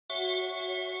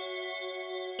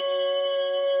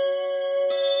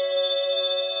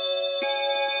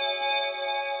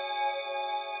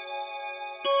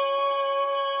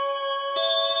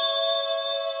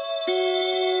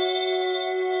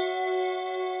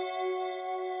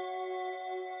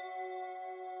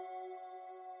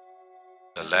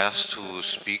The last two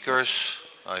speakers,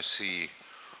 I see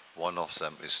one of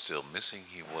them is still missing.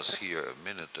 He was here a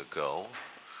minute ago.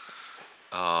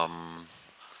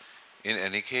 In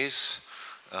any case,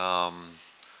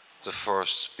 the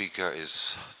first speaker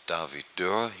is David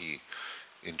Dürr. He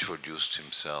introduced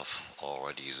himself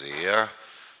already there,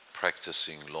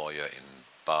 practicing lawyer in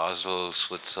Basel,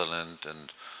 Switzerland,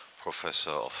 and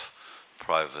professor of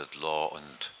private law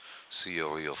and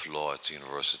theory of law at the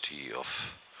University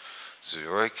of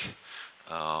Zurich.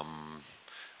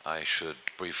 I should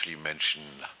briefly mention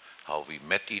how we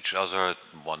met each other.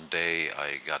 One day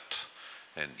I got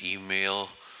an email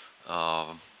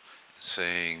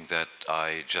saying that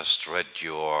I just read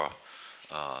your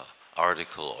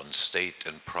article on State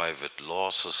and Private Law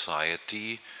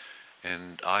Society,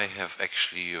 and I have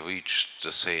actually reached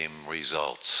the same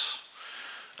results.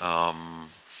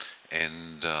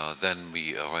 Then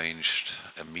we arranged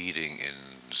a meeting in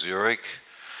Zurich,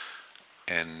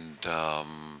 and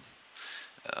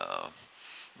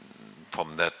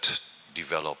from that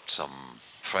developed some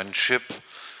friendship,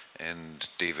 and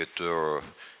David Dürr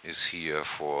is here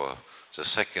for the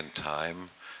second time,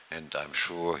 and I'm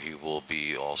sure he will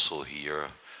be also here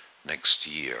next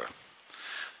year.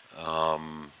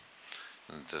 And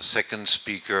the second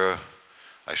speaker,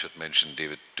 I should mention,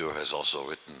 David Dürr has also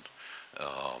written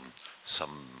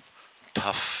some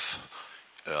tough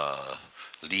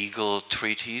legal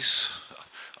treaties.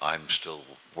 I'm still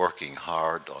working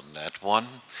hard on that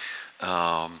one,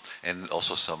 and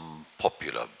also some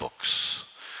popular books.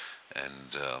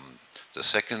 And the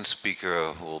second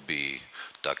speaker will be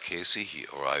Doug Casey. He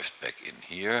arrived back in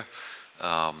here.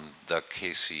 Doug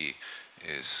Casey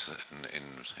is an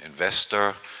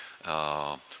investor,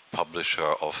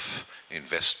 publisher of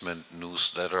investment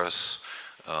newsletters,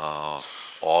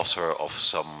 author of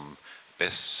some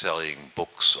best-selling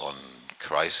books on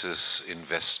crisis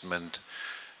investment,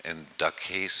 and Doug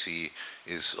Casey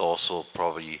is also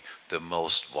probably the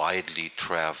most widely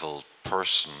traveled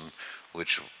person,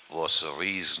 which was the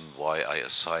reason why I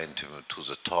assigned him to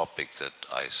the topic that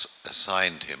I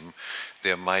assigned him.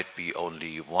 There might be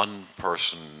only one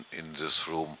person in this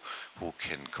room who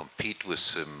can compete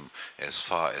with him as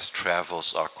far as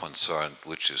travels are concerned,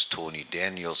 which is Tony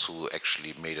Daniels, who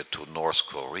actually made it to North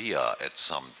Korea at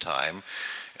some time.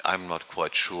 I'm not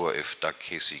quite sure if Doug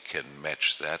Casey can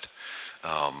match that,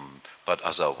 but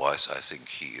otherwise I think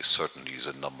he is certainly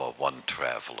the #1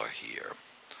 traveler here.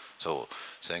 So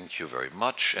thank you very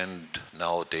much, and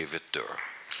now David Dürr.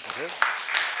 Okay.